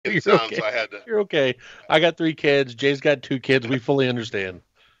didn't You're sound, okay. so I had to. You're okay. I got 3 kids. Jay's got 2 kids. We fully understand.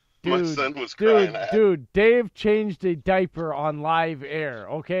 My Dude, son was crying. Dave changed a diaper on live air,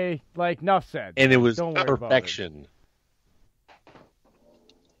 okay? Like, enough said. And it was Don't worry perfection.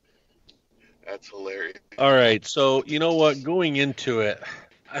 That's hilarious. All right. So, you know what? Going into it,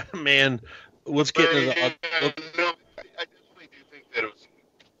 man, let's get into the... No, I definitely do think that it was...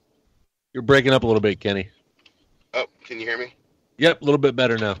 You're breaking up a little bit, Kenny. Oh, can you hear me? Yep, a little bit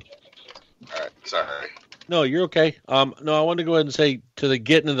better now. All right, sorry. No, you're okay. No, I wanted to go ahead and say to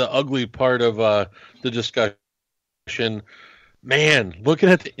get into the ugly part of the discussion. Man, looking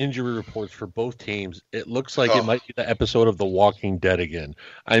at the injury reports for both teams, it looks like it might be the episode of The Walking Dead again.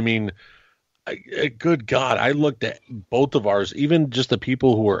 I mean, good God, I looked at both of ours, even just the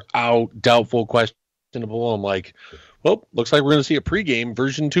people who were out, doubtful, questionable. I'm like, well, looks like we're going to see a pregame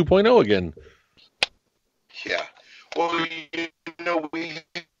version 2.0 again. Yeah. Well, we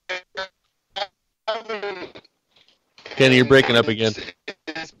Kenny, you're breaking up again.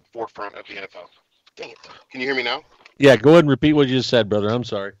 It's forefront of the NFL. Dang it. Can you hear me now? Yeah, go ahead and repeat what you just said, brother. I'm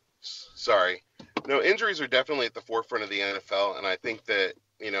sorry. Sorry. No, injuries are definitely at the forefront of the NFL, and I think that,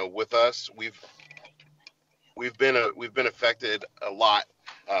 with us, we've been affected a lot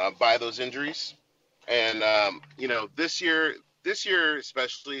by those injuries. And this year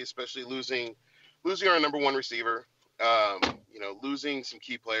especially losing our number one receiver, losing some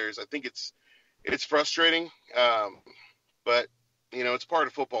key players. I think it's frustrating, but it's part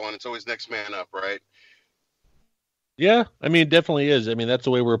of football, and it's always next man up, right? Yeah, I mean, it definitely is. I mean, that's the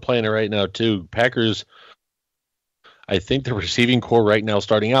way we're playing it right now, too. Packers, I think the receiving core right now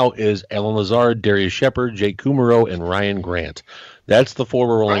starting out is Alan Lazard, Darius Shepard, Jake Kumaro, and Ryan Grant. That's the 4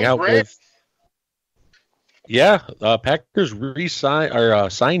 we're rolling out with. Yeah, Packers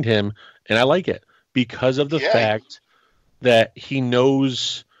signed him, and I like it because of the fact that he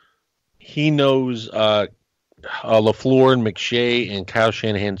knows LaFleur and McShay and Kyle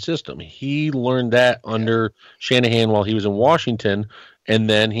Shanahan's system. He learned that under Shanahan while he was in Washington, and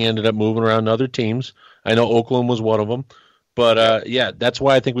then he ended up moving around to other teams. I know Oakland was one of them. But, that's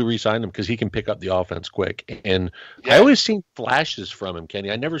why I think we re-signed him, because he can pick up the offense quick. And I always seen flashes from him, Kenny.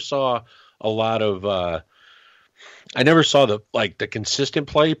 I never saw a lot of I never saw the consistent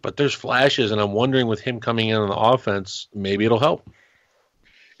play, but there's flashes, and I'm wondering with him coming in on the offense, maybe it'll help.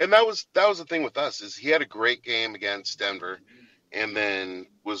 And that was the thing with us, is he had a great game against Denver, and then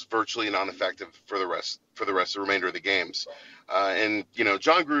was virtually non-effective for the remainder of the games. And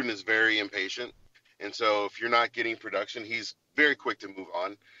John Gruden is very impatient, and so if you're not getting production, he's very quick to move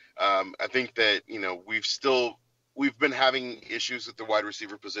on. I think that we've been having issues at the wide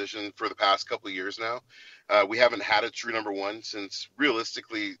receiver position for the past couple of years now. We haven't had a true number one since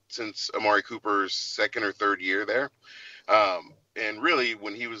Amari Cooper's second or third year there. And really,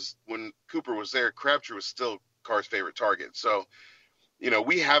 when Cooper was there, Crabtree was still Carr's favorite target. So,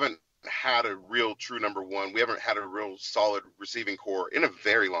 we haven't had a real true number one. We haven't had a real solid receiving core in a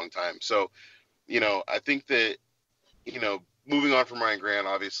very long time. So, I think that, moving on from Ryan Grant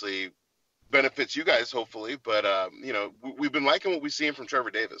obviously benefits you guys, hopefully. But, we've been liking what we've seen from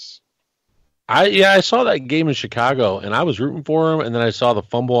Trevor Davis. I saw that game in Chicago, and I was rooting for him, and then I saw the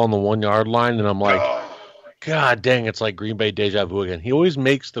fumble on the 1-yard line, and I'm like, God dang, it's like Green Bay deja vu again. He always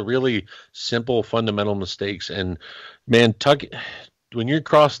makes the really simple, fundamental mistakes. And, man, when you're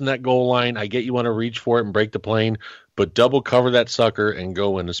crossing that goal line, I get you want to reach for it and break the plane, but double cover that sucker and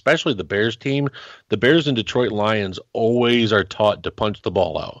go in, especially the Bears team. The Bears and Detroit Lions always are taught to punch the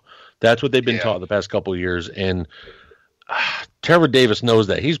ball out. That's what they've been taught the past couple of years, and Trevor Davis knows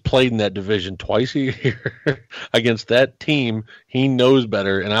that. He's played in that division twice a year against that team. He knows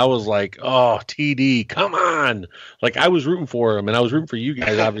better. And I was like, oh, TD, come on. Like, I was rooting for him, and I was rooting for you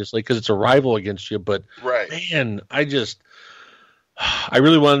guys, obviously, because it's a rival against you. But, man, I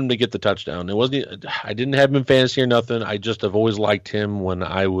really wanted him to get the touchdown. I didn't have him in fantasy or nothing. I just have always liked him when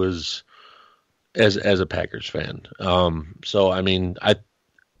I was as a Packers fan. So, I mean, I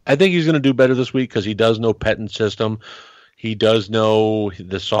think he's going to do better this week because he does know Pettin's system. He does know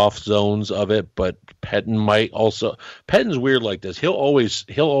the soft zones of it, but Pettin's weird like this. He'll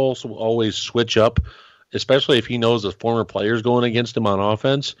also always switch up, especially if he knows the former players going against him on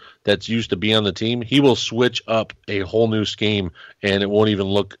offense that's used to be on the team. He will switch up a whole new scheme, and it won't even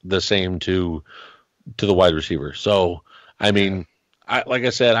look the same to the wide receiver. So, I mean, like I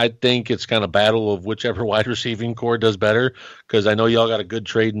said, I think it's kind of battle of whichever wide receiving core does better, because I know y'all got a good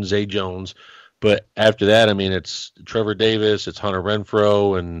trade in Zay Jones. But after that, I mean, it's Trevor Davis, it's Hunter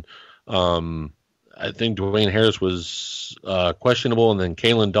Renfrow, and I think Dwayne Harris was questionable, and then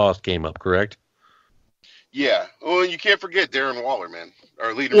Kalen Doss came up, correct? Yeah. Well, you can't forget Darren Waller, man.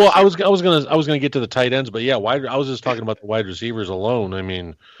 our leading Well, I was receiver. gonna get to the tight ends, but yeah, I was just talking about the wide receivers alone. I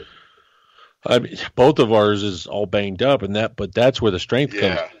mean, both of ours is all banged up, but that's where the strength comes.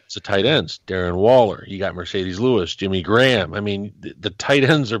 Yeah, It's the tight ends. Darren Waller, you got Mercedes Lewis, Jimmy Graham. I mean, the tight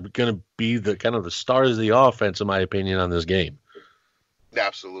ends are going to be the kind of the stars of the offense, in my opinion, on this game.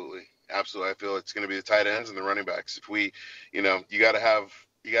 absolutely, absolutely. I feel it's going to be the tight ends and the running backs. If we, you got to have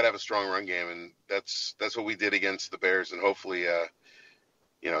a strong run game, and that's what we did against the Bears, and hopefully,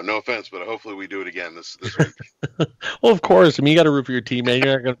 no offense, but hopefully we do it again this week. Well, of course. I mean, you got to root for your team, man.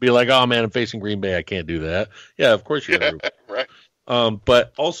 You're not going to be like, oh man, I'm facing Green Bay, I can't do that. Yeah, of course you're going Yeah, to root. right.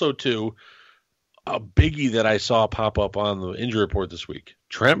 But also too, a biggie that I saw pop up on the injury report this week: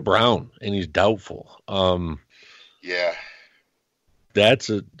 Trent Brown, and he's doubtful. Yeah,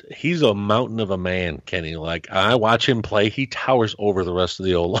 He's a mountain of a man, Kenny. Like I watch him play, he towers over the rest of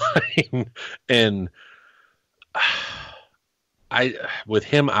the old line, and I with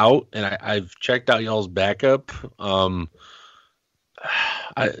him out, and I've checked out y'all's backup.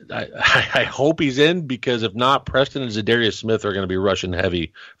 I hope he's in, because if not, Preston and Zadarius Smith are going to be rushing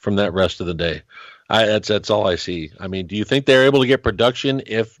heavy from that rest of the day. That's all I see. I mean, do you think they're able to get production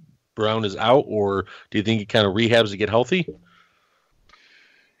if Brown is out, or do you think he kind of rehabs to get healthy?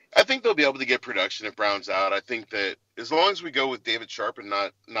 I think they'll be able to get production if Brown's out. I think that as long as we go with David Sharp and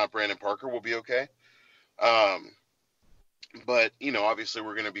not Brandon Parker, we'll be okay. Um, but obviously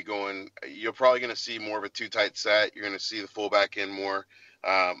we're going to be going. You're probably going to see more of a two tight set. You're going to see the fullback in more.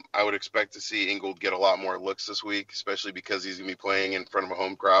 I would expect to see Ingold get a lot more looks this week, especially because he's going to be playing in front of a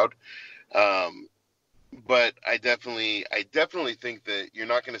home crowd. Um, but I definitely think that you're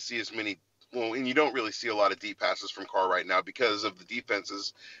not going to see as many. Well, and you don't really see a lot of deep passes from Carr right now because of the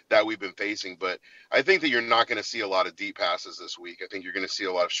defenses that we've been facing. But I think that you're not going to see a lot of deep passes this week. I think you're going to see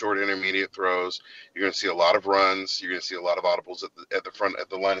a lot of short intermediate throws. You're going to see a lot of runs. You're going to see a lot of audibles at the front, at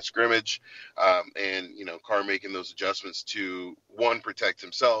the line of scrimmage. And Carr making those adjustments to, one, protect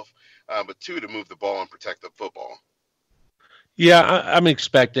himself, but two, to move the ball and protect the football. Yeah, I'm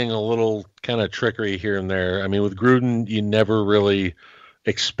expecting a little kind of trickery here and there. I mean, with Gruden, you never really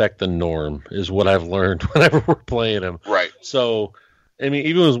expect the norm, is what I've learned whenever we're playing him. Right. So, I mean,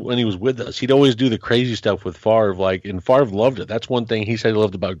 even when he was with us, he'd always do the crazy stuff with Favre. And Favre loved it. That's one thing he said he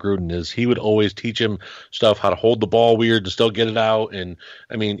loved about Gruden, is he would always teach him stuff, how to hold the ball weird and still get it out. And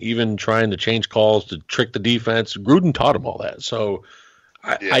I mean, even trying to change calls to trick the defense, Gruden taught him all that. So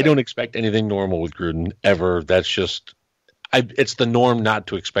I don't expect anything normal with Gruden ever. That's just it's the norm not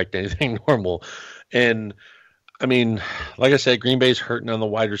to expect anything normal. And I mean, like I said, Green Bay's hurting on the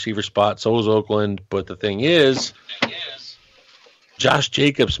wide receiver spot. So is Oakland. But the thing is, Josh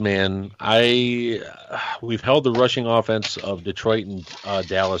Jacobs, man, we've held the rushing offense of Detroit and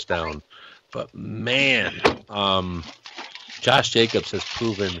Dallas down, but man, Josh Jacobs has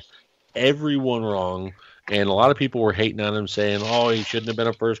proven everyone wrong. And a lot of people were hating on him, saying, "Oh, he shouldn't have been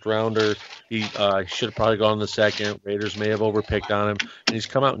a first rounder. He should have probably gone in the second. Raiders may have overpicked on him." And he's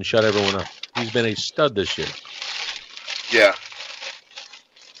come out and shut everyone up. He's been a stud this year. Yeah.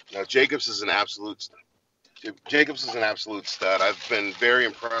 Now Jacobs is an absolute stud. I've been very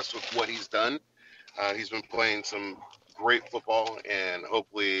impressed with what he's done. He's been playing some great football, and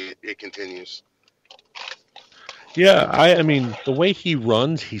hopefully it continues. Yeah, I mean, the way he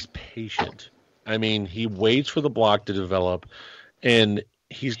runs, he's patient. I mean, he waits for the block to develop, and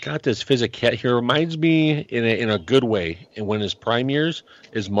he's got this physical. He reminds me in a good way, and when his prime years,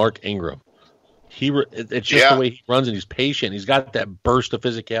 is Mark Ingram. It's just the way he runs, and he's patient. He's got that burst of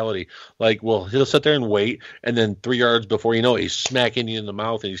physicality. Like, well, he'll sit there and wait, and then 3 yards before you know it, he's smacking you in the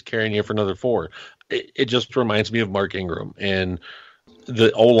mouth, and he's carrying you for another 4. It just reminds me of Mark Ingram, and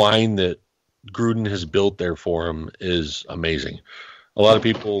the O line that Gruden has built there for him is amazing. A lot of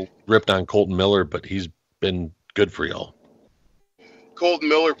people ripped on Colton Miller, but he's been good for y'all. Colton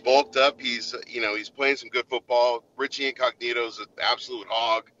Miller bulked up. He's playing some good football. Richie Incognito's an absolute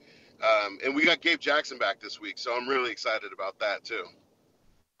hog. And we got Gabe Jackson back this week, so I'm really excited about that too.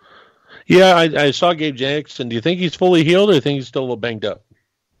 Yeah, I saw Gabe Jackson. Do you think he's fully healed, or do you think he's still a little banged up?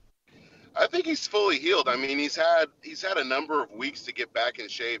 I think he's fully healed. I mean, he's had a number of weeks to get back in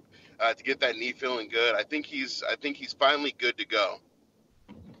shape, to get that knee feeling good. I think he's finally good to go.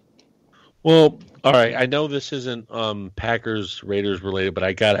 Well, all right. I know this isn't Packers Raiders related, but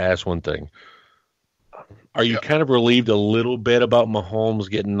I got to ask one thing. Are you kind of relieved a little bit about Mahomes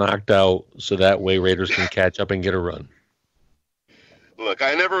getting knocked out, so that way Raiders can catch up and get a run? Look,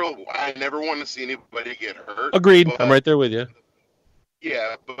 I never want to see anybody get hurt. Agreed. I'm right there with you.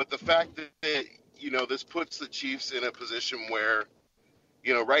 Yeah, but the fact that this puts the Chiefs in a position where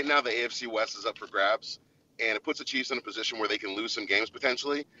right now the AFC West is up for grabs, and it puts the Chiefs in a position where they can lose some games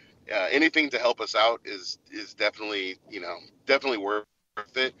potentially. Anything to help us out is definitely definitely worth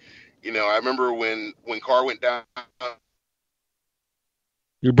it. I remember when Carr went down,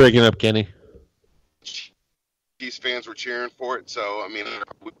 You're breaking up, Kenny. Chiefs fans were cheering for it. So I mean,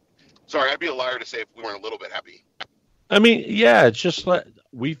 sorry, I'd be a liar to say if we weren't a little bit happy. I mean, yeah, it's just like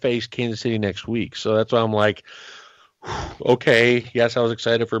we face Kansas City next week, so that's why I'm like, okay, yes, I was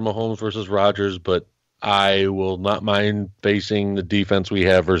excited for Mahomes versus Rodgers, but I will not mind facing the defense we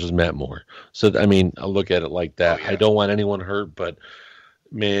have versus Matt Moore. So I mean, I look at it like Oh that. I yeah, don't want anyone hurt, but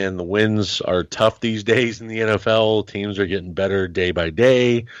man, the wins are tough these days in the NFL. Teams are getting better day by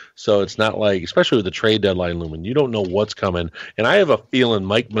day. So it's not like, especially with the trade deadline looming, you don't know what's coming. And I have a feeling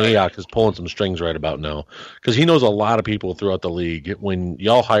Mike right. Mayock is pulling some strings right about now because he knows a lot of people throughout the league. When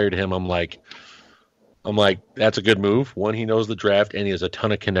y'all hired him, I'm like, that's a good move. One, he knows the draft and he has a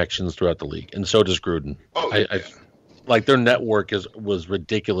ton of connections throughout the league. And so does Gruden. Oh I yeah. like their network was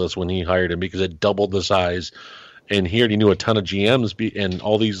ridiculous when he hired him because it doubled the size, and he already knew a ton of GMs and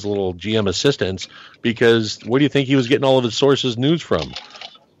all these little GM assistants because where do you think he was getting all of his sources news from?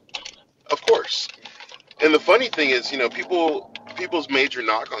 Of course. And the funny thing is, people's major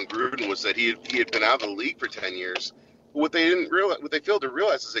knock on Gruden was that he had been out of the league for 10 years. But what they failed to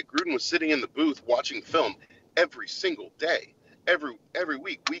realize is that Gruden was sitting in the booth watching film every single day, every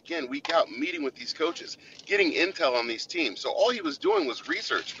week in, week out, meeting with these coaches, getting intel on these teams. So all he was doing was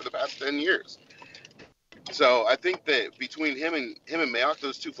research for the past 10 years. So I think that between him and Mayock,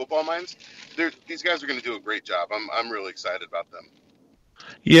 those two football minds, these guys are going to do a great job. I'm really excited about them.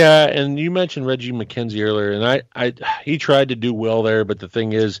 Yeah, and you mentioned Reggie McKenzie earlier, and he tried to do well there, but the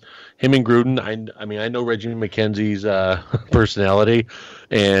thing is, him and Gruden, I mean, I know Reggie McKenzie's personality,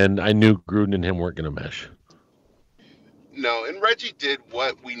 and I knew Gruden and him weren't going to mesh. No, and Reggie did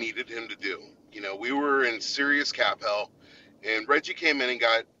what we needed him to do. We were in serious cap hell, and Reggie came in and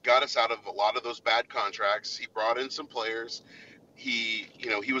got us out of a lot of those bad contracts. He brought in some players. He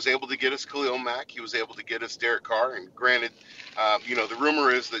was able to get us Khalil Mack. He was able to get us Derek Carr. And granted, the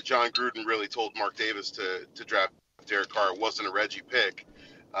rumor is that John Gruden really told Mark Davis to draft Derek Carr. It wasn't a Reggie pick,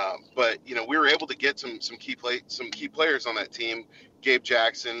 but we were able to get some key players on that team. Gabe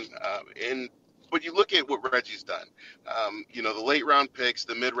Jackson, but you look at what Reggie's done. The late round picks,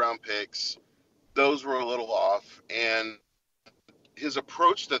 the mid round picks, those were a little off, and his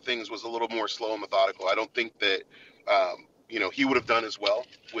approach to things was a little more slow and methodical. I don't think that he would have done as well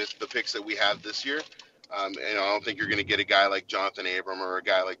with the picks that we have this year. I don't think you're going to get a guy like Jonathan Abram or a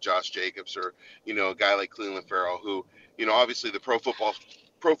guy like Josh Jacobs or a guy like Cleveland Farrell, who obviously the pro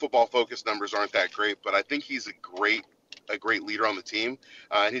football focus numbers aren't that great, but I think he's a great leader on the team,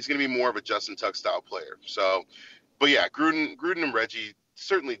 and he's going to be more of a Justin Tuck style player. So, but yeah, Gruden and Reggie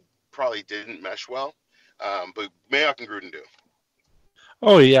certainly probably didn't mesh well, but Mayock and Gruden do.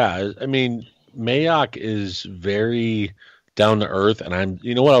 Oh yeah, I mean Mayock is very down to earth, and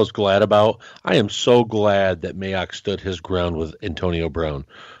you know what I was glad about? I am so glad that Mayock stood his ground with Antonio Brown.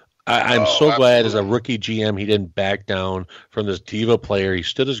 I'm so glad as a rookie GM he didn't back down from this diva player. He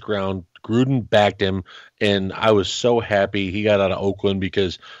stood his ground. Gruden backed him, and I was so happy he got out of Oakland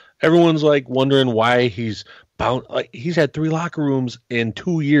because everyone's like wondering why he's bound. Like he's had 3 locker rooms in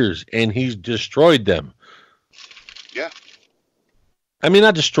 2 years, and he's destroyed them. Yeah. I mean,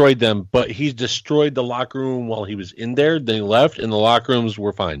 not destroyed them, but he's destroyed the locker room while he was in there. Then he left, and the locker rooms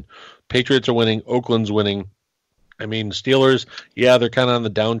were fine. Patriots are winning. Oakland's winning. I mean, Steelers, yeah, they're kind of on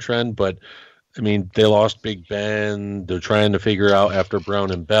the downtrend, but, I mean, they lost Big Ben. They're trying to figure out after Brown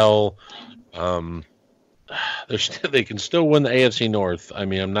and Bell. They can still win the AFC North. I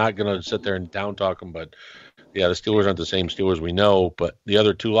mean, I'm not going to sit there and down talk them, but, yeah, the Steelers aren't the same Steelers we know, but the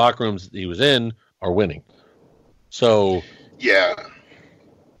other 2 locker rooms that he was in are winning. So, yeah.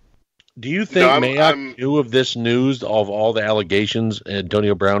 Do you think Mayock knew of this news, of all the allegations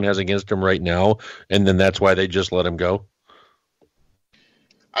Antonio Brown has against him right now, and then that's why they just let him go?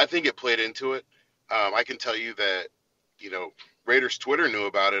 I think it played into it. I can tell you that, Raiders Twitter knew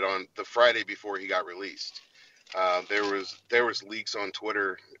about it on the Friday before he got released. There was leaks on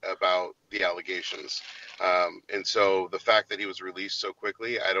Twitter about the allegations, and so the fact that he was released so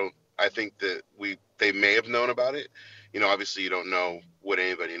quickly, I think that they may have known about it. Obviously you don't know what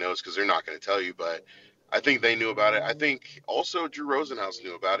anybody knows because they're not going to tell you, but I think they knew about it. I think also Drew Rosenhaus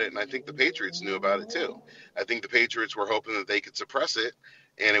knew about it, and I think the Patriots knew about it too. I think the Patriots were hoping that they could suppress it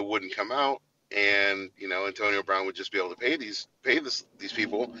and it wouldn't come out, and Antonio Brown would just be able to pay these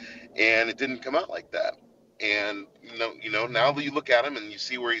people, and it didn't come out like that. And now that you look at him and you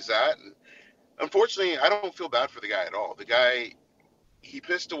see where he's at, and unfortunately I don't feel bad for the guy at all. The guy, he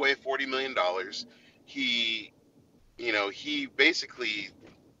pissed away $40 million. he, he basically